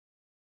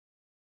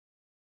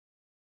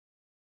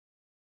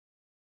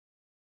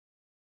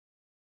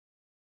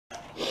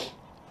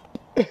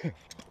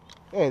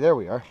Hey, there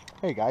we are.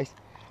 Hey guys,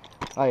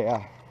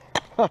 I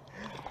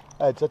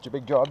had such a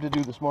big job to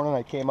do this morning.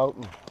 I came out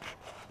and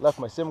left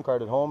my SIM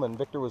card at home, and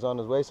Victor was on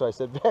his way, so I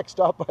said, Vic,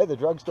 stop by the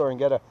drugstore and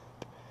get a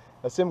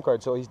SIM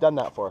card. So he's done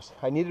that for us.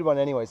 I needed one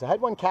anyways. I had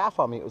one calf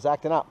on me. It was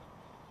acting up.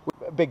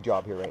 A big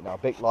job here right now.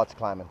 Lots of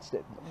climbing.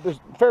 There's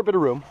a fair bit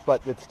of room,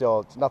 but it's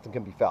nothing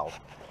can be felled.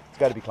 It's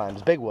got to be climbed.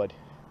 It's big wood.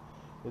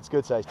 It's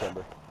good sized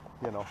timber.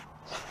 You know,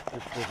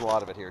 there's a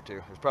lot of it here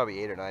too. There's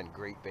probably 8 or 9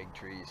 great big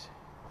trees,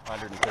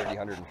 130,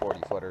 140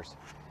 footers.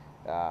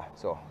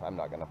 So I'm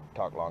not going to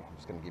talk long. I'm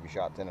just going to give you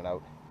shots in and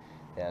out,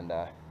 and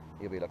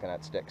you'll be looking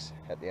at sticks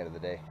at the end of the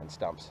day, and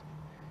stumps.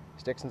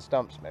 Sticks and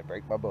stumps may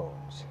break my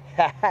bones.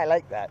 I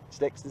like that.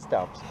 Sticks and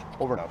stumps.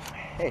 Over and out.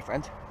 Hey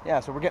friends. Yeah,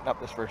 so we're getting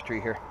up this first tree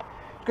here.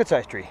 Good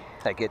sized tree.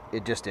 Like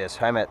it just is.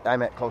 I'm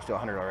at close to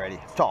 100 already.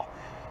 It's tall.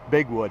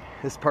 Big wood.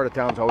 This part of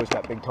town's always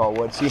got big tall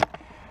wood. See?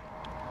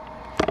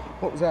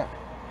 What was that?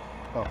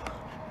 Oh.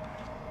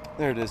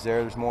 There it is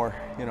there. There's more,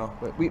 you know.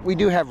 But we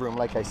do have room,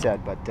 like I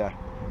said, but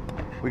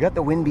we got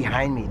the wind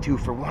behind me too.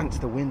 For once,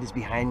 the wind is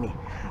behind me.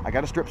 I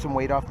got to strip some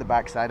weight off the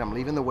backside. I'm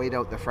leaving the weight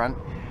out the front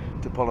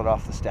to pull it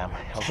off the stem.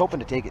 I was hoping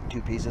to take it in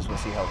 2 pieces. We'll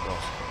see how it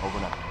goes. Over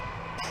now.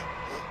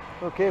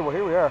 Okay, well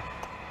here we are.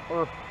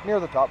 We're near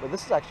the top, but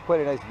this is actually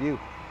quite a nice view.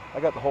 I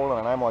got the hole in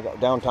an animal. I got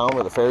downtown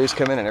where the ferries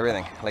come in and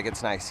everything. Like,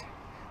 it's nice.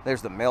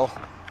 There's the mill.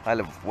 I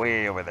live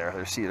way over there.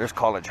 There's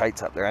College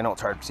Heights up there. I know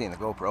it's hard to see in the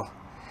GoPro,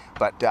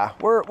 but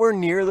we're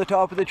near the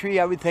top of the tree.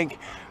 I would think.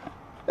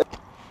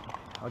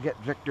 I'll get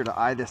Victor to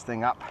eye this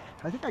thing up.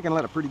 I think I can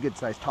let a pretty good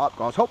sized top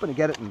go. I was hoping to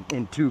get it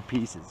in 2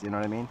 pieces. You know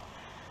what I mean?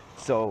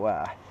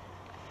 So,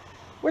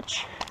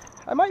 which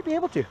I might be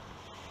able to.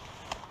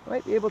 I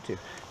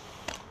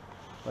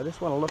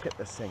just want to look at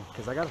this thing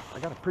because I got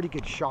a pretty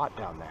good shot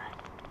down there.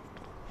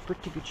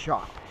 Pretty good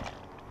shot.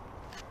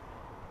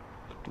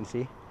 You can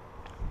see,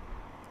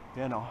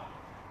 you know.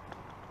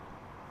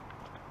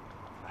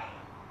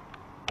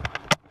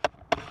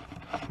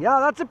 Yeah,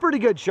 that's a pretty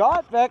good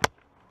shot, Vic.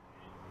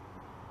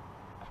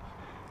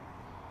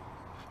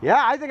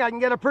 Yeah, I think I can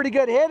get a pretty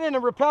good hit in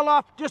and rappel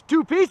off just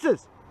 2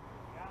 pieces.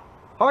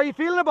 How are you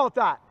feeling about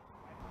that?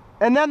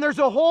 And then there's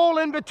a hole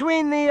in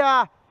between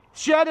the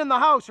shed and the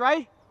house,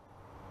 right?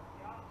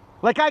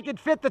 Like I could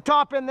fit the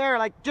top in there,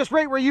 like just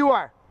right where you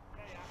are.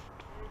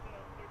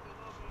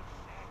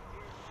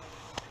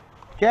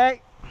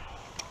 Okay.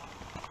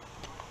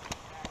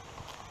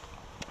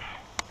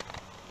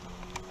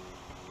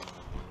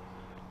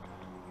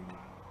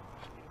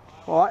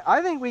 Well,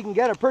 I think we can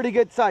get a pretty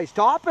good size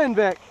top in,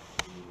 Vic.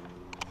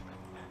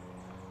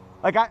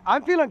 Like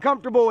I'm feeling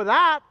comfortable with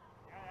that.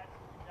 Yeah, that's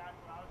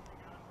exactly what I was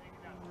thinking. I was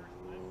thinking that first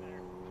lip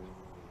there.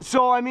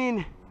 So I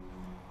mean,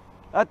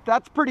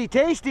 that's pretty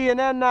tasty, and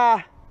then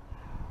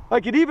I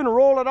could even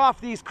roll it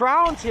off these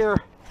crowns here.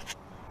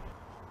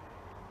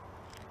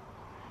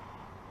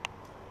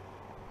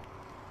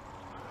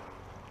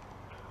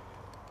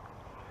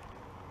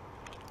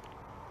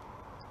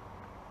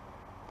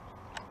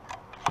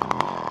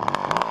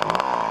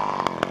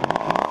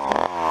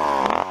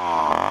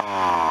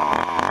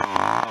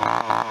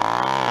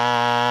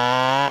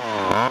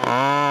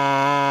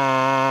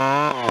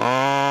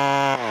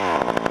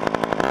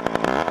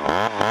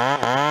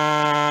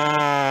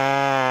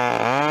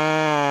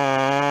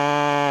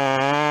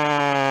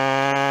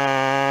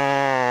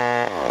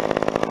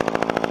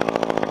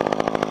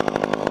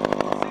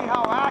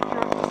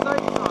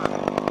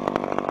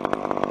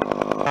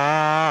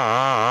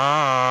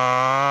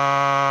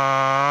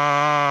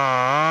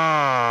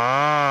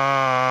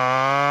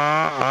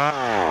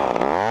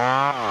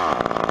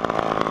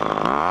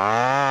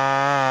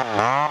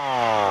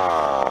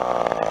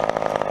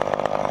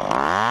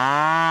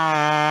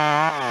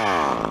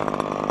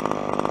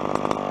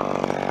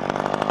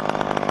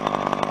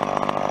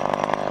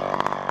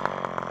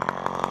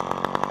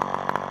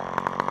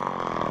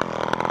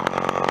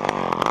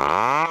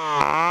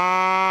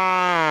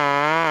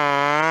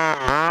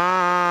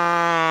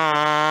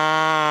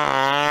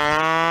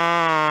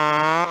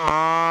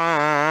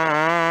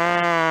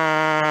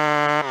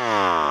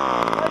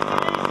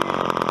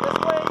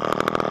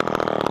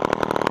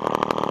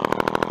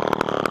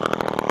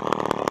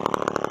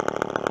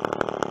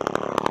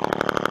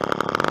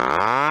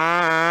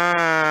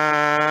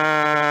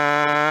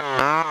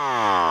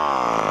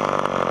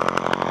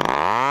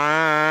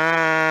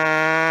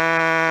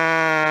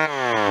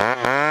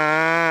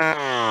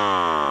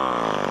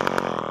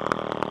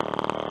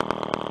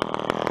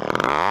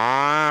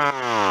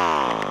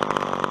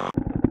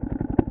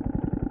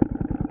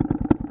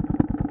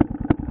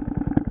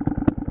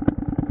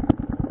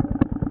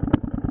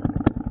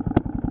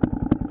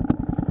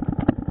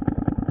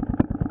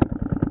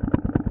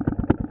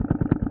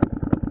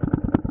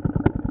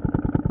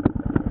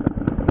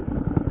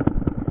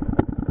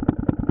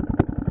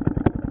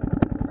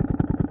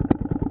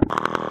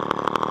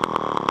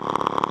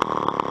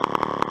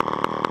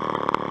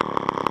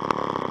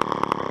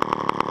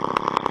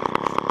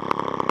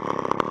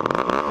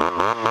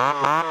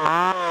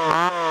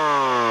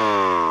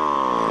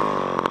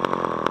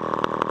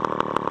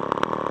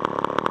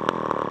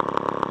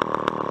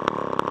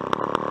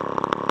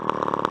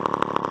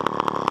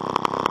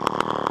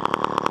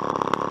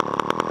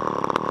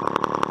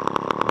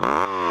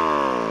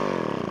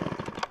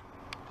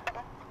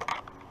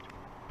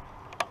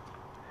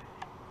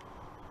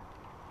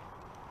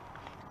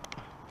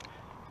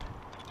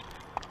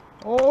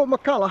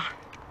 color.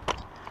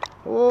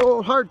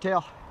 Old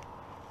hardtail.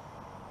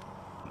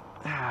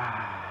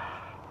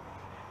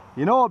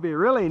 You know what'd be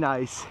really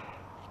nice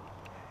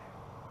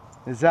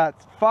is that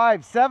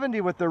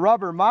 570 with the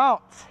rubber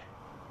mounts.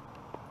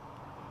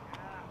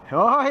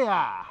 Oh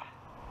yeah.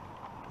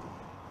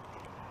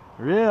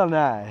 Real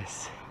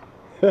nice.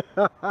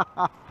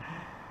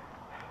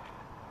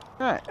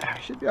 Alright, I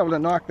should be able to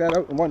knock that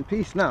out in one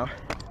piece now.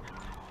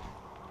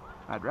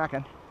 I'd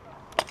reckon.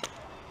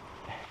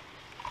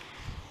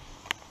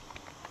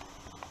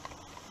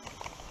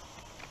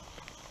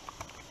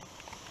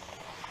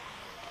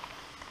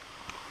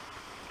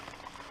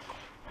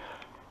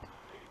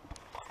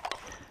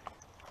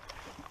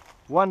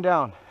 One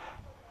down.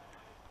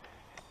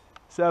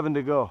 7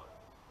 to go.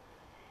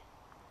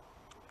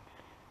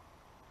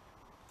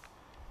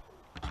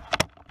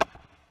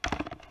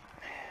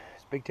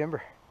 It's big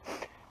timber.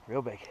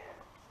 Real big.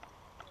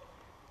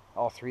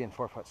 All 3 and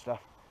 4 foot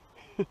stuff.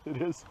 It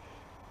is.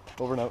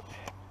 Over and out.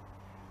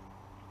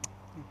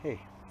 Hey,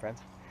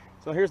 friends.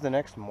 So here's the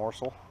next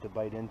morsel to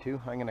bite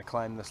into. I'm going to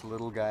climb this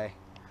little guy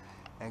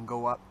and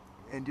go up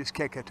and just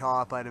kick a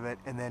top out of it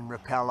and then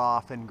rappel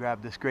off and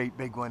grab this great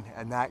big one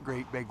and that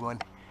great big one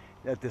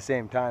at the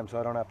same time, so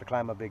I don't have to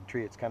climb a big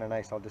tree. It's kind of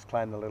nice. I'll just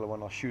climb the little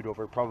one. I'll shoot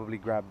over, probably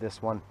grab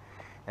this one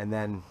and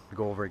then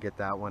go over and get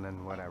that one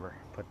and whatever.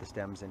 Put the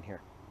stems in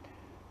here.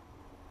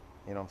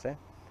 You know what I'm saying?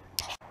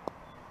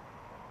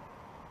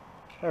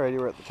 Alrighty,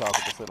 we're at the top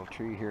of this little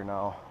tree here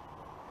now,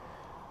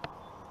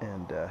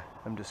 and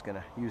I'm just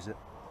gonna use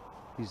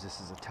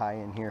this as a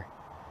tie-in here,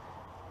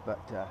 but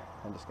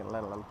I'm just gonna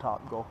let a little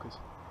top go because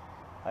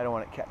I don't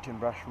want it catching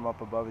brush from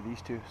up above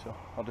these two, so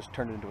I'll just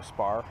turn it into a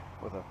spar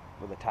with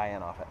a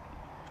tie-in off it.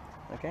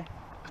 Okay.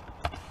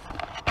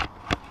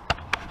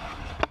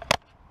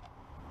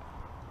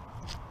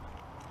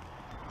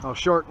 I'll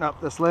shorten up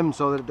this limb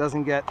so that it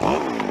doesn't get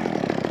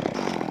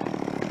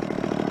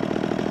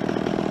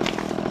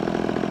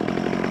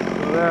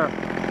there.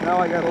 Now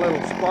I got a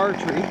little spar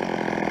tree.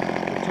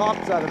 The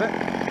top's out of it.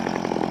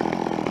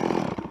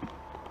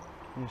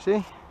 You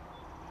see?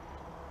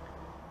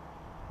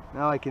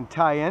 Now I can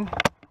tie in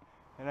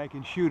and I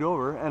can shoot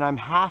over, and I'm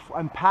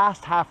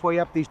past halfway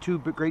up these two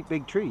great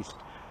big trees.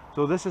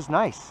 So this is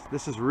nice.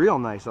 This is real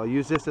nice. I'll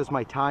use this as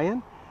my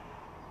tie-in,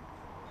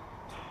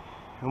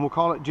 and we'll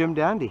call it Jim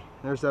Dandy.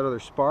 There's that other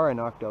spar I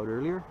knocked out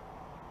earlier.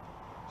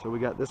 So we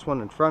got this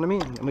one in front of me,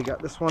 and then we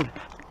got this one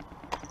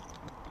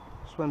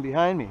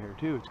behind me here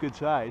too. It's good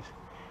size,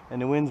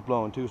 and the wind's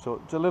blowing too, so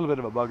it's a little bit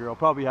of a bugger. I'll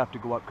probably have to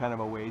go up kind of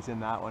a ways in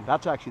that one.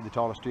 That's actually the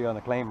tallest tree on the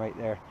claim right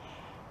there,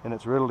 and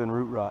it's riddled in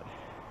root rot.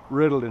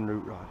 Riddled in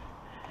root rot,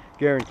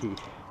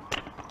 guaranteed.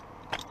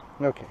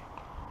 Okay,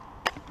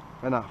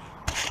 enough.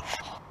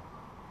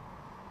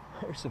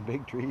 There's some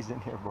big trees in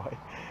here, boy,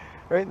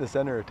 right in the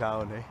center of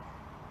town, eh?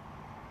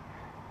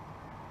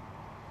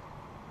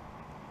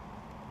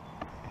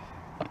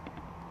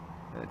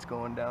 And it's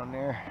going down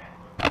there.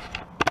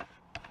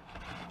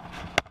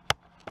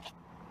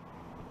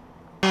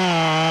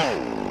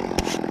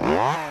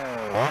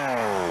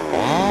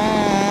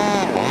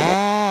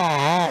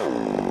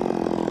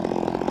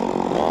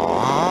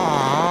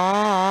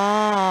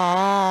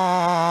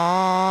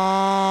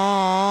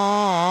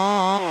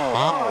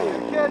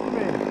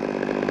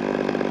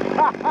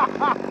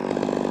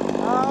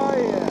 Oh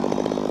yeah.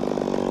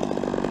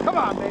 Come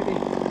on, baby.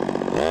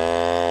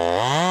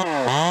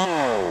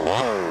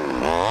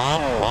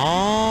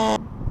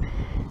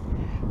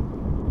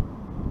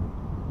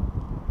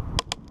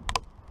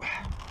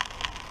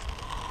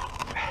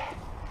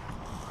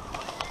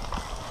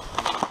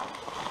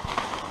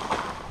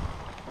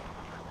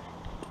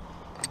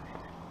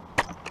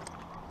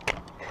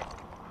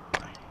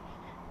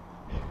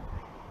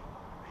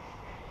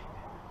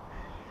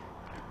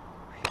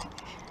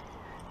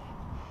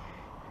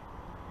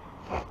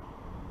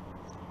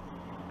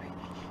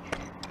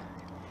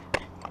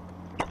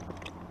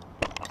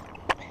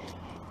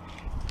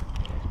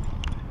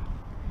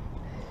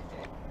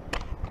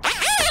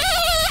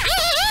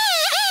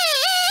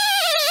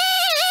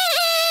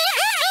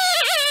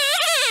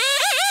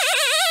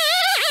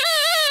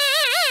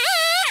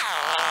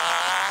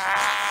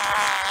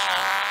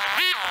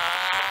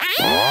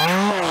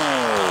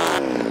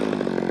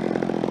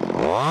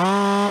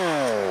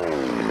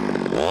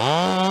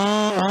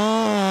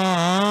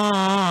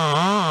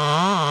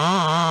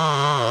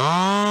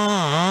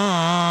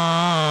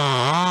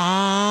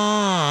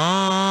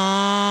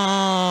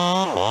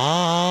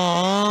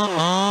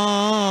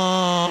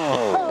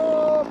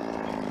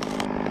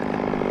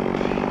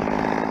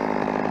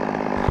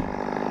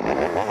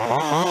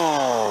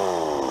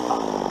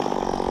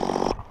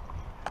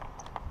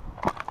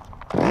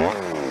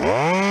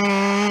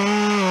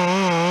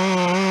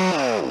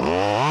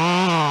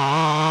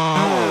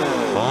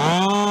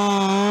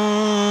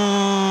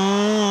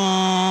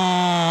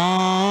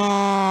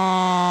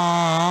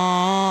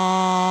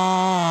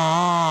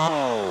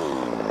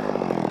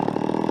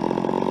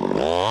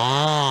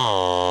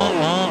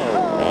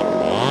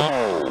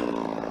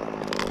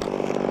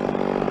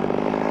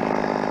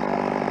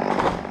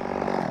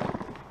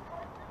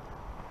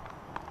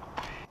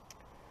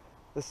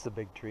 is a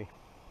big tree.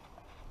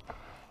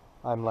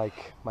 I'm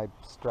like, my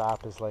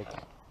strap is like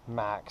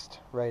maxed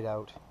right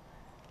out.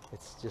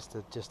 It's just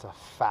a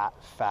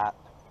fat,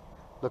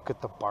 look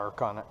at the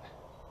bark on it.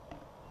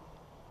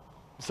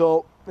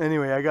 So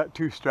anyway, I got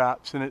 2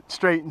 straps and it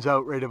straightens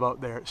out right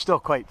about there. It's still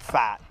quite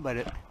fat, but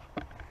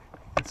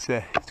it's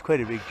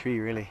quite a big tree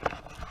really.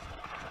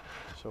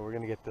 So we're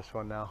gonna get this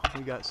one now.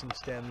 We got some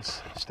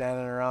stems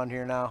standing around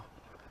here now.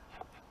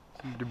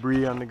 Some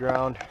debris on the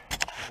ground.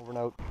 Over and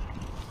out.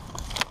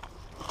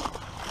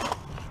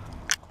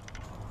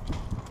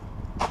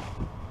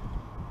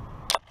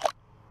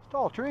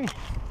 Tall tree.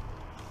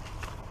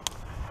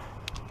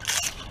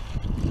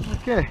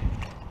 Okay.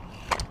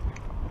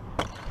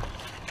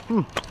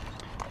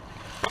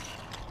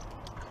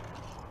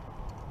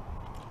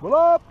 What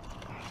up?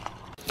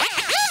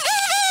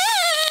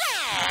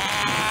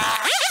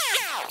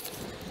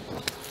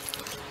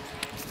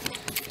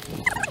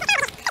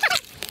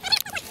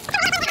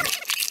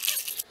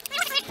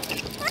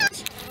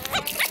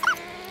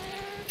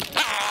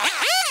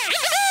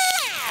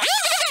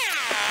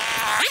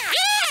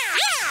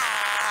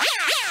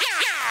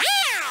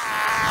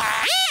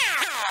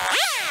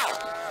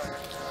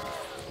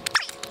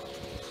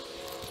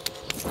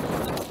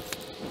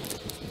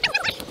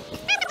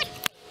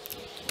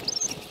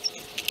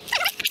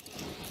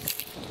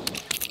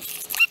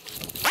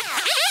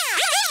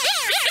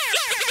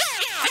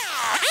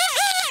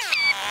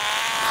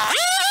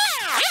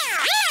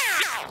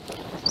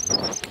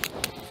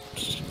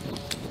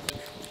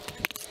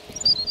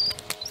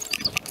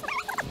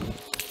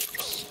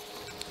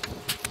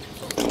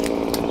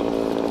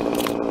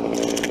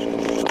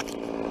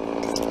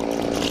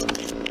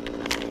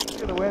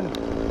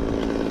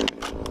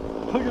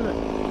 Look at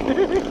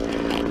it.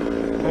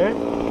 Hey?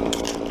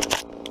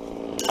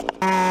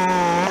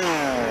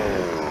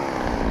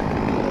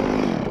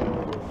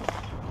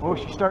 Oh,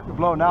 she's starting to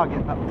blow now,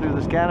 getting up through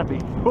this canopy.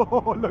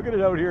 Oh, look at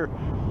it out here.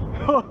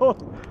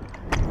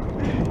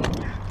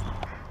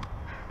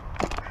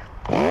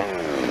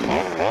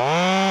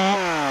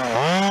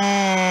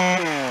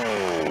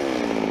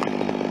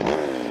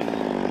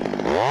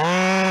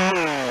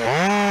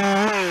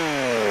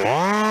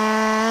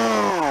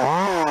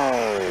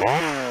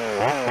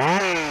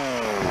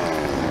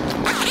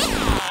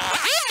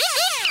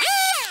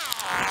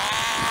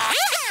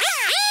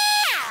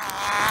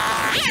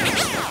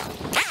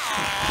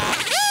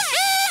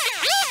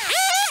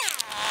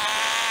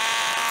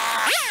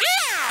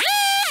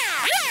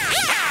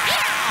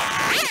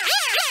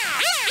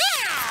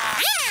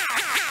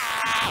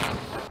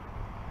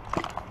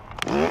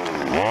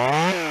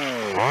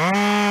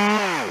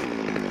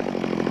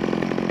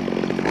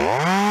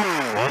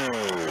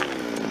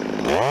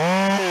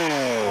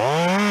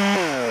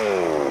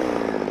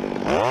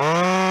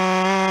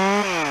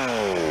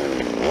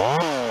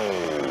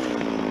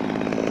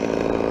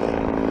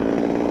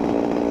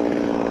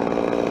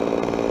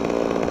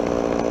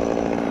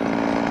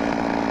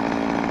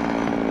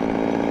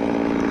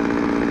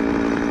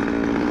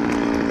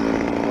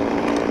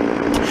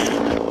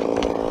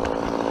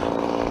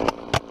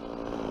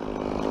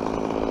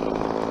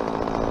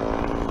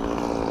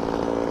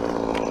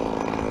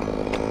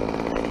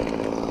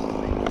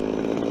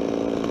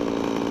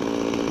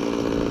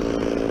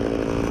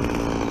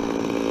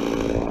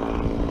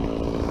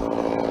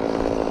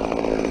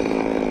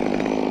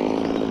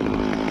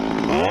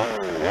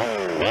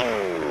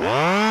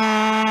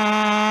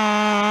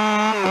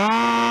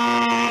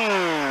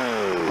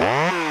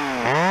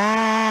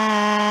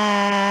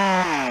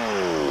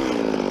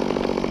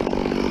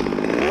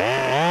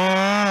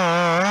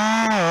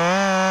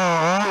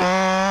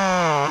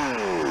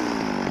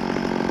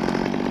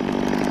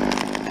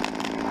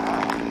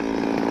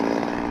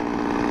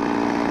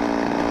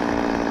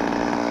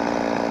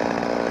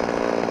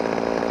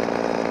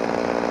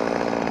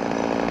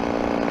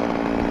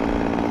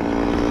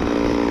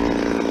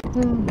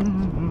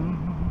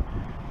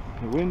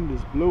 The wind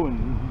is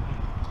blowing.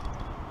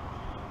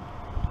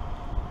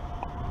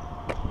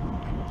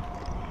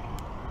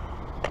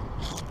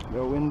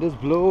 The wind is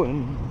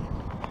blowing.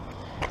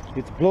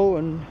 It's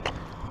blowing.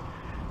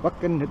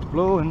 Fucking it's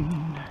blowing.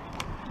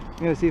 I'm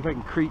gonna see if I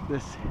can creep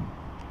this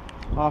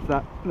off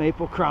that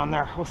maple crown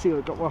there. We'll see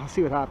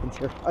what happens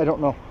here. I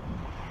don't know.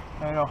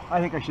 I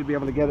think I should be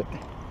able to get it.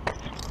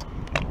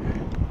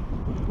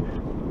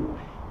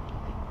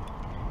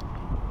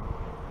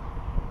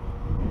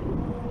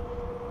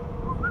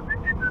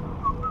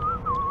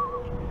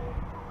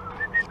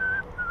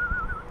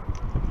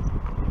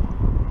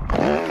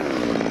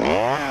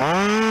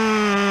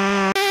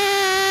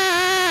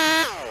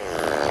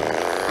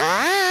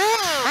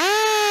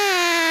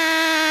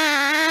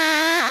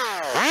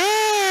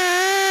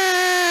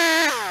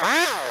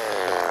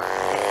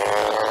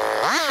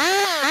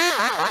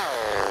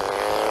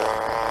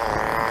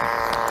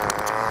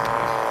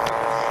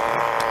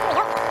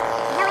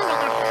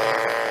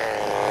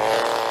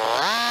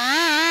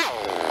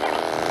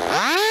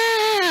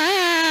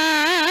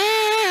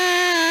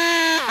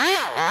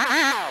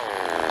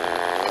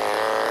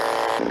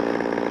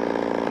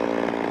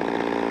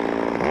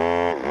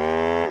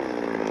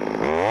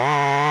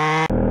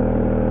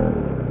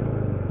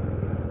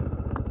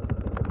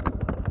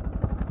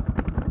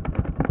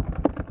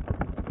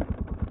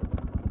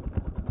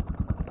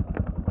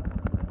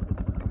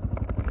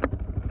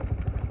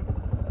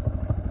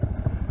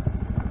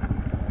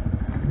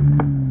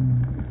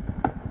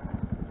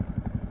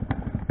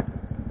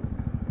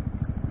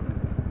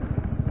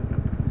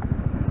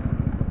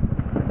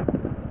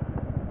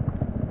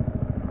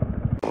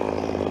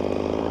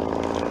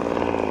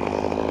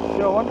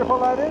 wonderful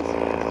that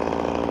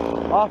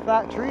is? Off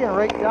that tree and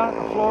right down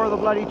at the floor of the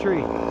bloody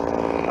tree.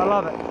 I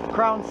love it.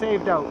 Crown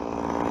saved out.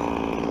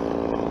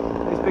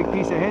 Nice big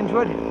piece of hinge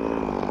wood.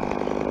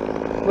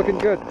 Looking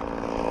good.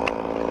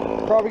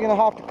 Probably gonna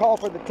have to call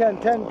for the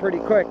 1010 pretty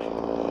quick.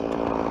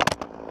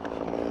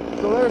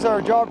 So there's our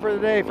job for the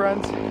day,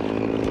 friends.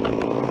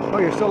 Oh,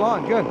 you're still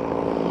on, good.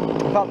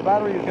 I thought the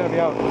battery was gonna be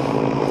out.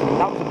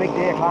 That was a big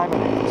day of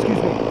climbing. Excuse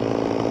me.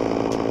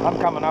 I'm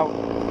coming out.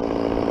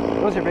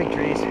 Those are big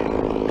trees.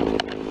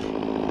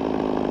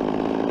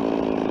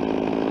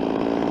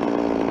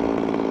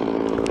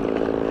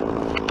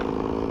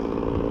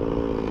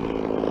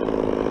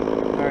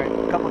 Alright,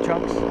 a couple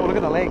chunks. Oh, look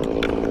at the lake.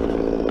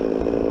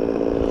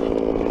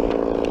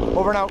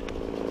 Over and out.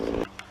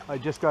 I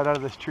just got out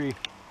of this tree.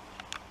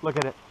 Look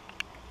at it.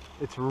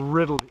 It's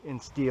riddled in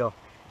steel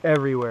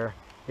everywhere.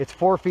 It's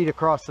 4 feet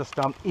across the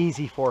stump,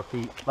 easy 4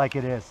 feet, like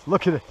it is.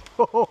 Look at it.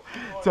 Oh,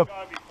 it's a,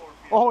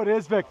 oh, it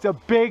is, Vic. It's a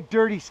big,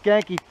 dirty,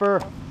 skanky fir.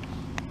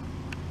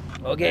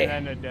 Okay.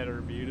 And then a dead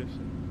arbutus.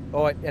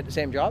 Oh, at the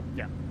same job?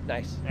 Yeah.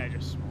 Nice. Yeah,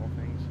 just small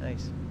things.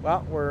 Nice.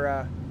 Well,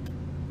 we're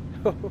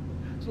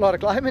there's a lot of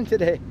climbing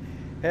today.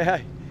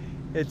 Yeah,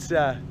 it's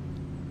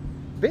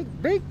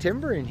big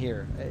timber in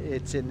here.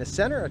 It's in the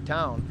center of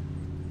town,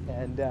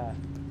 and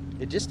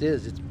it just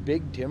is. It's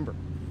big timber.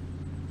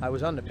 I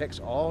was on the picks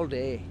all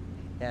day,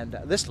 and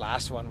this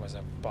last one was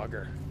a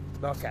bugger.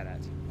 Look at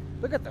it.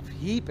 Look at the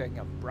heaping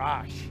of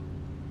brush.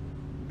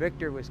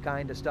 Victor was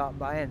kind to stop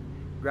by and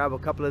grab a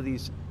couple of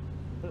these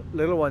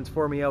little ones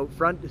for me out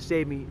front to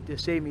save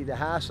me the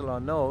hassle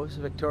on those.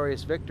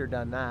 Victorious Victor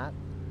done that.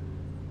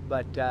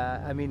 But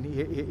I mean,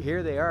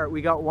 here they are.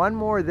 We got one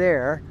more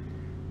there,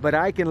 but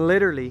I can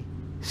literally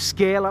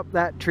scale up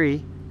that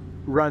tree,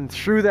 run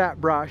through that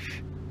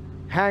brush,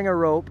 hang a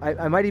rope.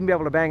 I might even be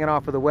able to bang it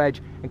off with a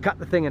wedge and cut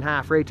the thing in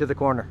half right to the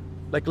corner.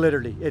 Like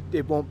literally,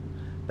 it won't,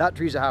 that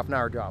tree's a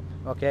half-an-hour job,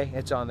 okay?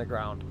 It's on the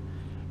ground.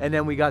 And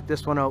then we got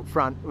this one out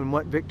front, and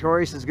what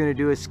Victorious is gonna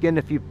do is skin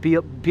a few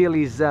peel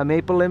these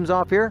maple limbs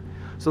off here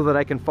so that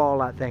I can fall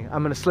that thing.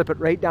 I'm gonna slip it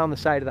right down the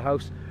side of the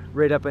house,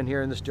 right up in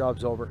here, and this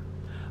job's over.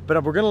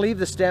 But we're gonna leave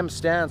the stem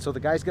stand, so the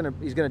guy's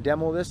he's gonna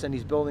demo this, and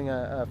he's building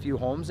a few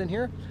homes in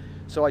here.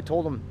 So I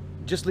told him,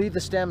 just leave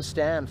the stem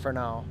stand for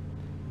now.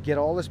 Get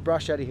all this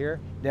brush out of here.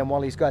 Then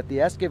while he's got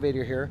the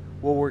excavator here,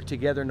 we'll work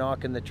together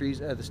knocking the trees,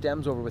 the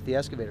stems over with the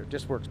excavator. It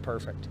just works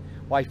perfect.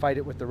 Why fight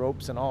it with the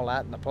ropes and all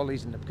that and the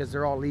pulleys, and because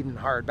they're all leaning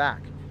hard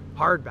back.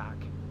 Hard back.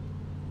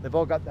 They've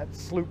all got that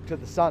slope to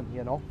the sun,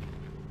 you know.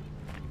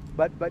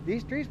 But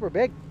these trees were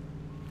big.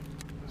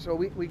 So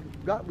we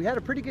had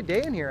a pretty good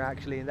day in here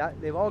actually. And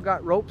they've all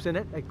got ropes in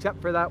it, except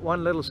for that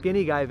one little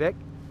skinny guy, Vic,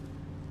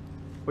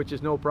 which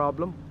is no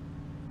problem.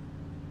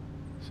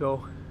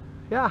 So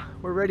yeah,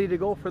 we're ready to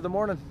go for the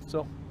morning.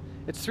 So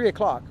it's 3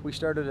 o'clock. We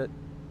started at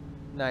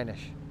 9ish.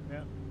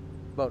 Yeah.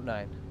 About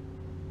 9.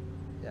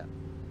 Yeah.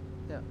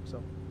 Yeah.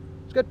 So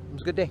it's good. It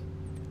was a good day.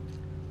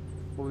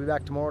 We'll be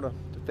back tomorrow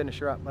to finish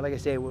her up. But like I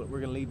say, we're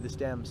gonna leave the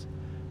stems.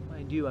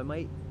 Mind you,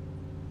 I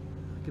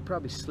could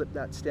probably slip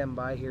that stem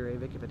by here, eh,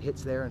 Vic? If it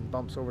hits there and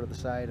bumps over to the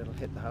side, it'll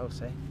hit the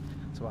house, eh?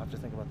 So we'll have to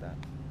think about that.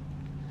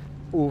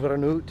 Over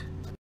and out.